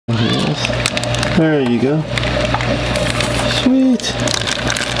There you go. Sweet.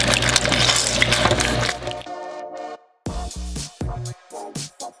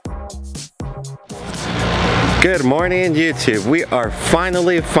 Good morning, YouTube. We are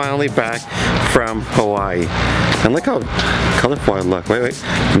finally back from Hawaii. And look how colorful I look. Wait.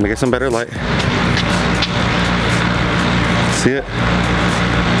 Let me get some better light. See it?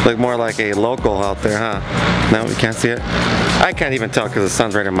 Look more like a local out there, huh? No, you can't see it? I can't even tell because the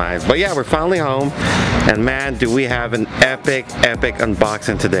sun's right in my eyes. But yeah, we're finally home. And man, do we have an epic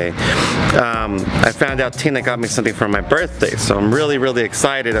unboxing today. I found out Tina got me something for my birthday. So I'm really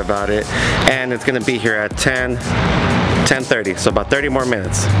excited about it. And it's gonna be here at 10:30. So about 30 more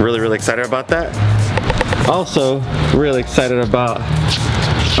minutes. Really excited about that. Also, really excited about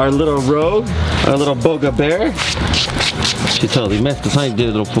our little rogue, our little Boga bear. She totally missed us, huh? You did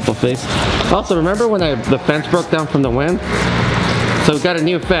a little football face. Also, remember when the fence broke down from the wind? So we got a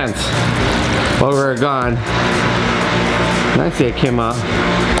new fence while we were gone. Nicely it came out.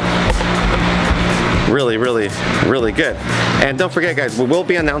 Really good. And don't forget, guys, we will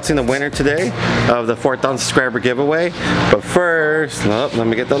be announcing the winner today of the 4,000 subscriber giveaway. But first, let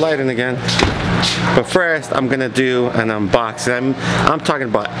me get the light in again. But first, I'm gonna do an unboxing. I'm talking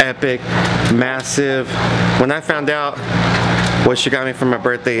about epic, massive. When I found out what she got me for my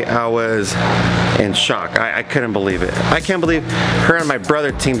birthday, I was in shock. I couldn't believe it. I can't believe her and my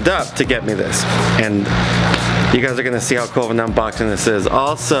brother teamed up to get me this. And you guys are gonna see how cool of an unboxing this is.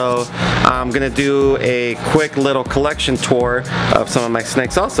 Also, I'm gonna do a quick little collection tour of some of my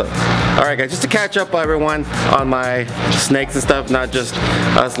snakes also. Alright guys, just to catch up everyone on my snakes and stuff, not just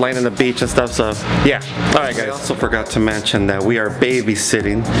us laying on the beach and stuff, so yeah. Alright guys, I also forgot to mention that we are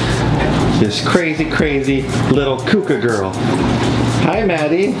babysitting this crazy little Kuka girl. Hi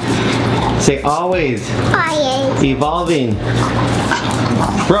Maddie. Say always. Always. Evolving.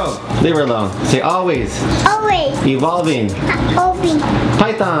 Bro, leave her alone. Say always. Always. Evolving. Evolving.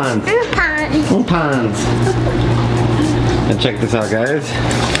 Pythons. Ponds. And check this out, guys.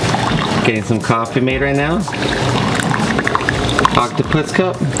 Getting some coffee made right now. Octopus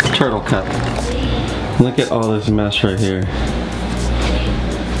cup, turtle cup. Look at all this mess right here.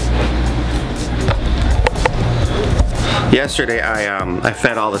 Yesterday I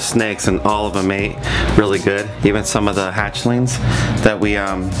fed all the snakes and all of them ate really good. Even some of the hatchlings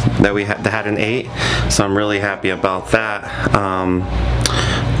that hadn't ate. So I'm really happy about that.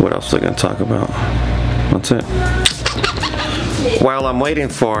 What else are we gonna talk about? That's it. While I'm waiting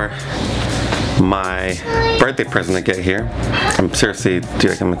for my birthday present to get here, I'm seriously,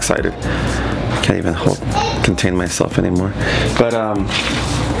 dude, I'm excited. Can't even contain myself anymore. But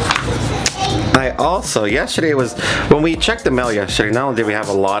I also, yesterday was, when we checked the mail yesterday, not only did we have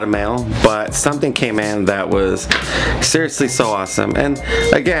a lot of mail, but something came in that was seriously so awesome. And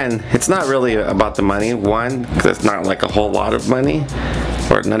again, it's not really about the money. One, because it's not like a whole lot of money,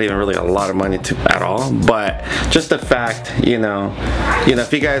 or not even really a lot of money at all, but just the fact, you know,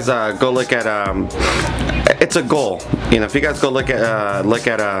 if you guys go look at, it's a goal. You know, if you guys go look at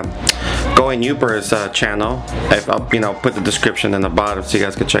Going Youper's channel, I'll put the description in the bottom so you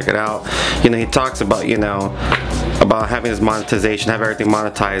guys can check it out. You know, he talks about, about having his monetization, have everything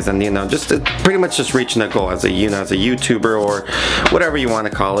monetized, and just pretty much just reaching a goal as a as a YouTuber or whatever you want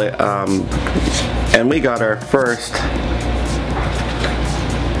to call it. And we got our first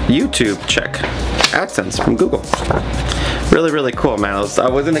YouTube check, AdSense from Google. Really cool, man. I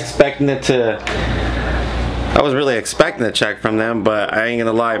wasn't expecting it to. I was really expecting a check from them, but I ain't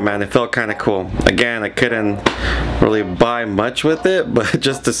gonna lie, man, it felt kind of cool. Again, I couldn't really buy much with it, but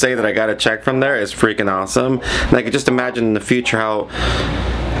just to say that I got a check from there is freaking awesome. And I could just imagine in the future how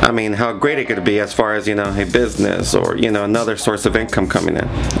great it could be as far as, a business or, another source of income coming in.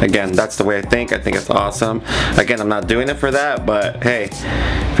 Again, that's the way I think it's awesome. Again, I'm not doing it for that, but hey,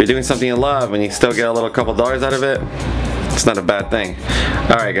 if you're doing something you love and you still get a couple dollars out of it, it's not a bad thing.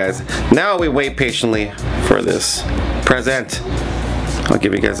 Alright guys, now we wait patiently for this present. I'll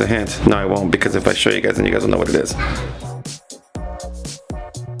give you guys a hint. No, I won't, because if I show you guys, then you guys will know what it is.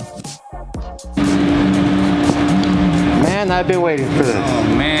 Man, I've been waiting for this. Oh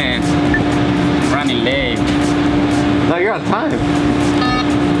man, running late. No, you're on time.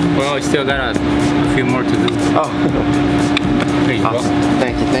 Well, we still got a few more to do. Oh. There you awesome. go.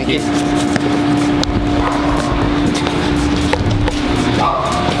 Thank you.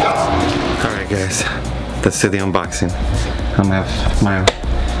 Alright guys, let's do the unboxing. I'm gonna have my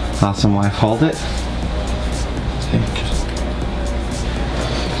awesome wife hold it.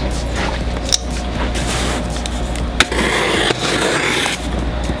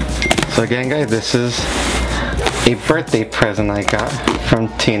 So again guys, this is a birthday present I got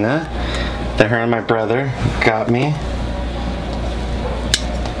from Tina that her and my brother got me.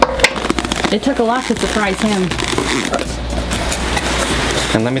 It took a lot to surprise him.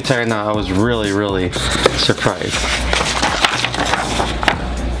 And let me tell you now, I was really, really surprised.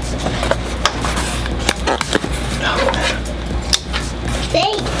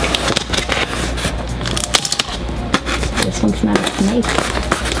 Snake. This one's not a snake.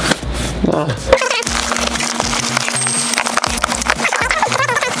 Oh.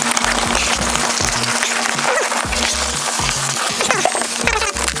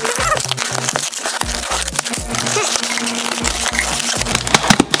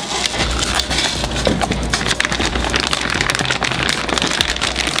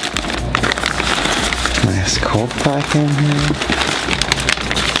 Nice cold pack in here.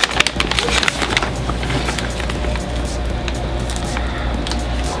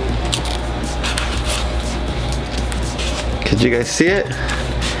 Could you guys see it?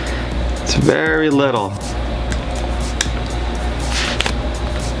 It's very little.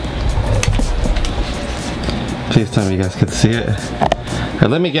 Please tell me you guys could see it. Or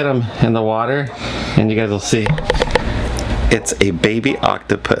let me get them in the water and you guys will see. It's a baby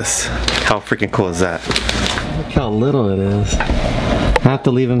octopus. How freaking cool is that? Look how little it is. I have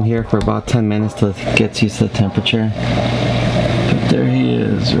to leave him here for about 10 minutes till it gets used to the temperature. But there he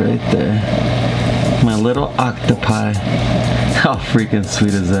is, right there. My little octopi. How freaking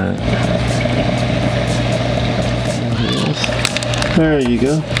sweet is that? There you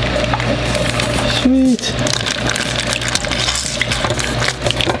go. Sweet.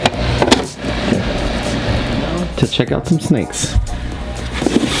 To check out some snakes.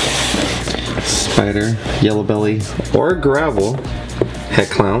 Spider, yellow belly, or gravel head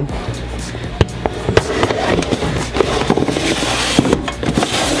clown.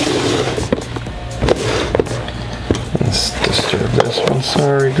 Let's disturb this one.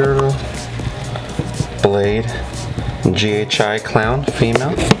 Sorry, girl. Blade, GHI clown,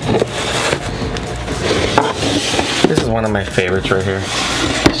 female. This is one of my favorites right here.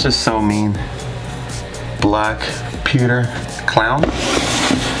 It's just so mean. Black pewter clown.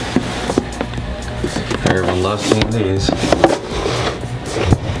 Everyone loves seeing these.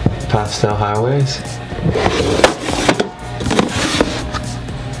 Pastel highways.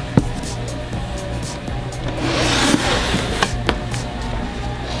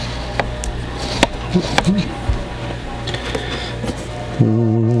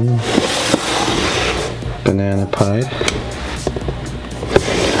 Banana Pied.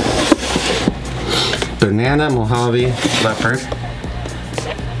 Banana Mojave Leopard.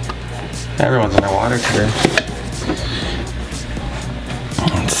 Everyone's in the water today.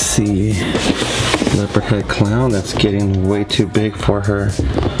 Let's see. Leopard head clown. That's getting way too big for her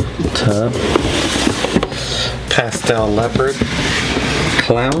tub. Pastel leopard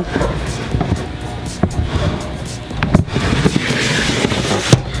clown.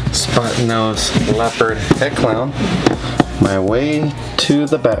 Spot nose leopard head clown. My way to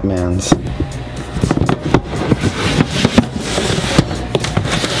the Batmans.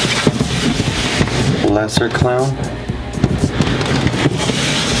 Lesser clown.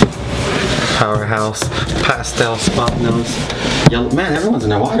 Powerhouse pastel spot nose yellow. Man, everyone's in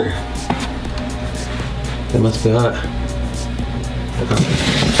the water. It must be hot.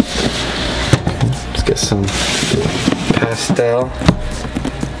 Let's get some pastel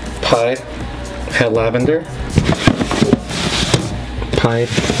pied head lavender. Pied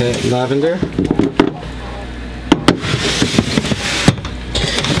head lavender.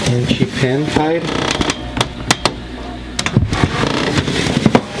 Inchy pin pied.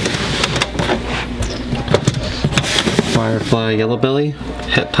 Firefly yellow belly,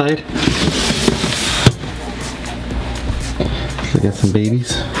 het pied. We got some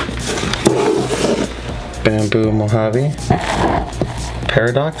babies. Bamboo Mojave.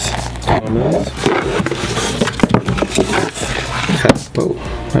 Paradox. Oh,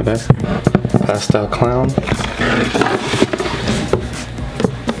 my bad. Pastel clown.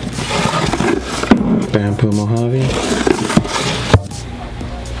 Bamboo Mojave.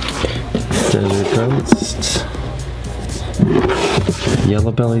 Desert Ghost.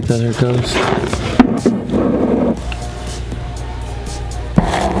 Yellow belly desert ghost.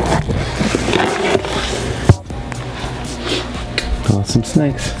 Oh, some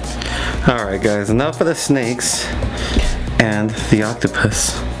snakes. Alright guys, enough of the snakes and the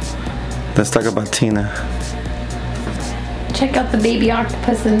octopus. Let's talk about Tina. Check out the baby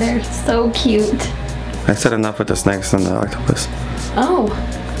octopus in there. So cute. I said enough with the snakes and the octopus. Oh.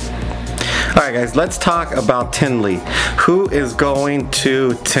 Alright guys, let's talk about Tinley. Who is going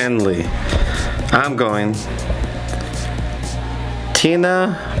to Tinley? I'm going.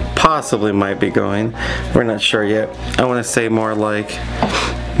 Tina possibly might be going. We're not sure yet. I want to say more like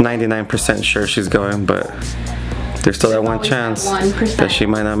 99% sure she's going, but there's still that one chance that she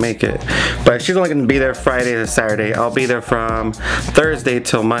might not make it. But she's only going to be there Friday to Saturday. I'll be there from Thursday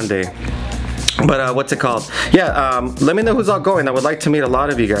till Monday. But what's it called? Yeah, let me know who's all going. I would like to meet a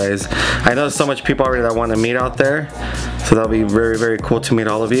lot of you guys. I know there's so much people already that want to meet out there. So that'll be very, very cool to meet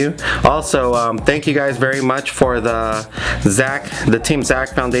all of you. Also, thank you guys very much for the Team Zach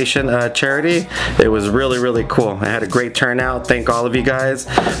Foundation charity. It was really, really cool. I had a great turnout. Thank all of you guys.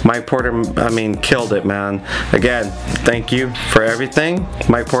 Mike Porter, I mean, killed it, man. Again, thank you for everything.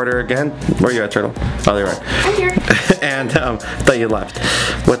 Mike Porter again. Where are you at, Turtle? Oh, there you are. I'm here. And I thought you left.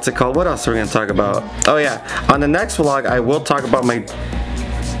 What's it called? What else are we going to talk about? Oh, yeah. On the next vlog, I will talk about my...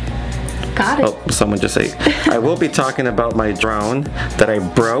 Got it. Oh, someone just ate. I will be talking about my drone that I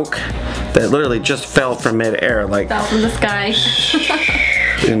broke, that literally just fell from mid-air. Like, Fell from the sky.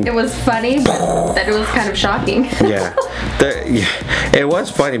 It was funny, but that it was kind of shocking. Yeah. It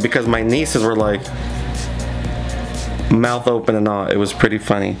was funny because my nieces were like, mouth open and all. It was pretty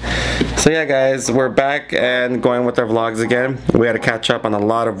funny. So yeah, guys, we're back and going with our vlogs again. We had to catch up on a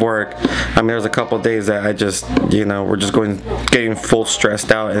lot of work. I mean, there's a couple of days that I just, you know, we're just getting full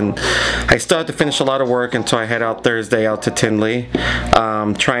stressed out, and I still have to finish a lot of work until I head out Thursday out to Tinley.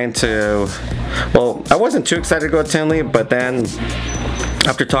 Trying to, well, I wasn't too excited to go to Tinley, but then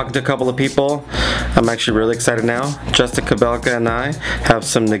after talking to a couple of people, I'm actually really excited now. Justin Kabelka and I have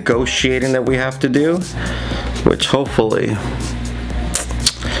some negotiating that we have to do, which hopefully,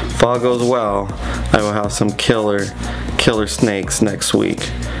 if all goes well, I will have some killer snakes next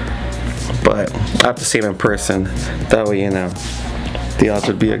week. But I have to see them in person. That way, you know, the odds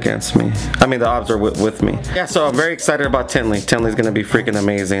would be against me. I mean, the odds are with me. Yeah, so I'm very excited about Tinley. Tinley's gonna be freaking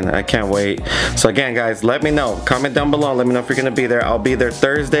amazing. I can't wait. So again, guys, let me know. Comment down below. Let me know if you're gonna be there. I'll be there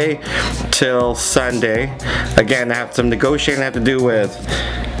Thursday till Sunday. Again, I have some negotiating I have to do with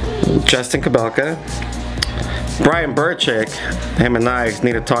Justin Kabelka. Brian Burchick, him and I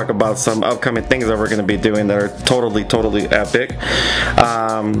need to talk about some upcoming things that we're going to be doing that are totally epic.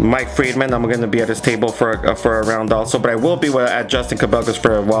 Mike Friedman, I'm going to be at his table for a round also, but I will be at Justin Kabelka's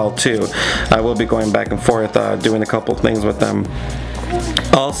for a while too. I will be going back and forth doing a couple things with them.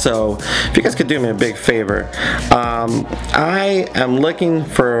 Also, if you guys could do me a big favor, I am looking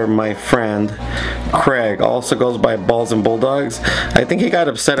for my friend Craig, also goes by Balls and Bulldogs. I think he got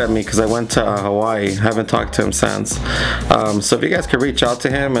upset at me because I went to Hawaii. Haven't talked to him since. So if you guys could reach out to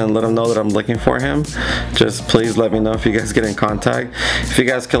him and let him know that I'm looking for him, just please let me know if you guys get in contact. If you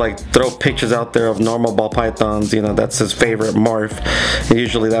guys could like throw pictures out there of normal ball pythons, you know, that's his favorite morph.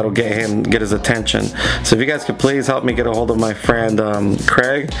 Usually that'll get his attention. So if you guys could please help me get a hold of my friend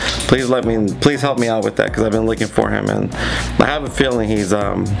Craig, please help me out with that, because I've been looking for him and I have a feeling he's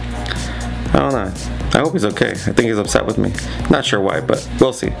I don't know. I hope he's okay. I think he's upset with me. Not sure why, but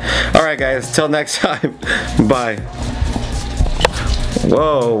we'll see. Alright guys, till next time. Bye.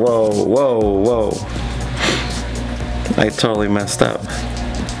 Whoa. I totally messed up.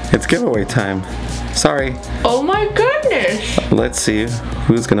 It's giveaway time. Sorry. Oh my goodness. Let's see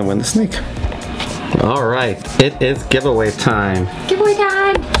who's gonna win the snake. Alright, it is giveaway time. Giveaway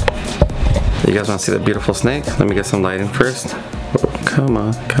time. You guys want to see that beautiful snake? Let me get some lighting first. Come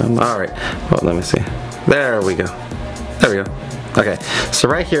on. Alright, well, let me see. There we go. There we go. Okay, so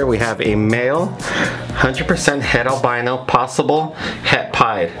right here we have a male, 100% het albino, possible het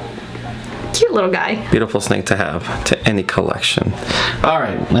pied. Cute little guy. Beautiful snake to have to any collection.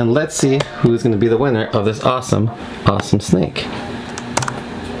 Alright, and let's see who's going to be the winner of this awesome snake.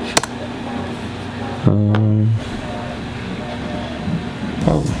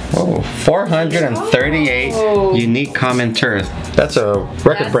 Oh, 438 unique commenters. That's a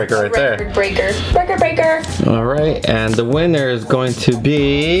record breaker right there. Record breaker. All right, and the winner is going to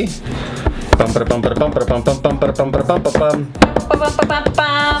be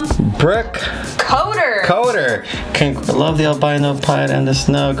Brooke Coder. Love the albino pied and the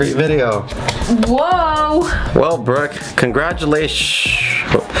snow. Great video. Whoa. Well, Brooke,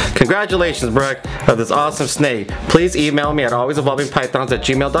 congratulations, Brooke, of this awesome snake. Please email me at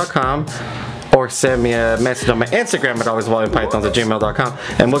alwaysevolvingpythons@gmail.com or send me a message on my Instagram at alwaysevolvingpythons@gmail.com,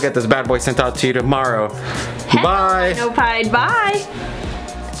 and we'll get this bad boy sent out to you tomorrow. Bye. Bye.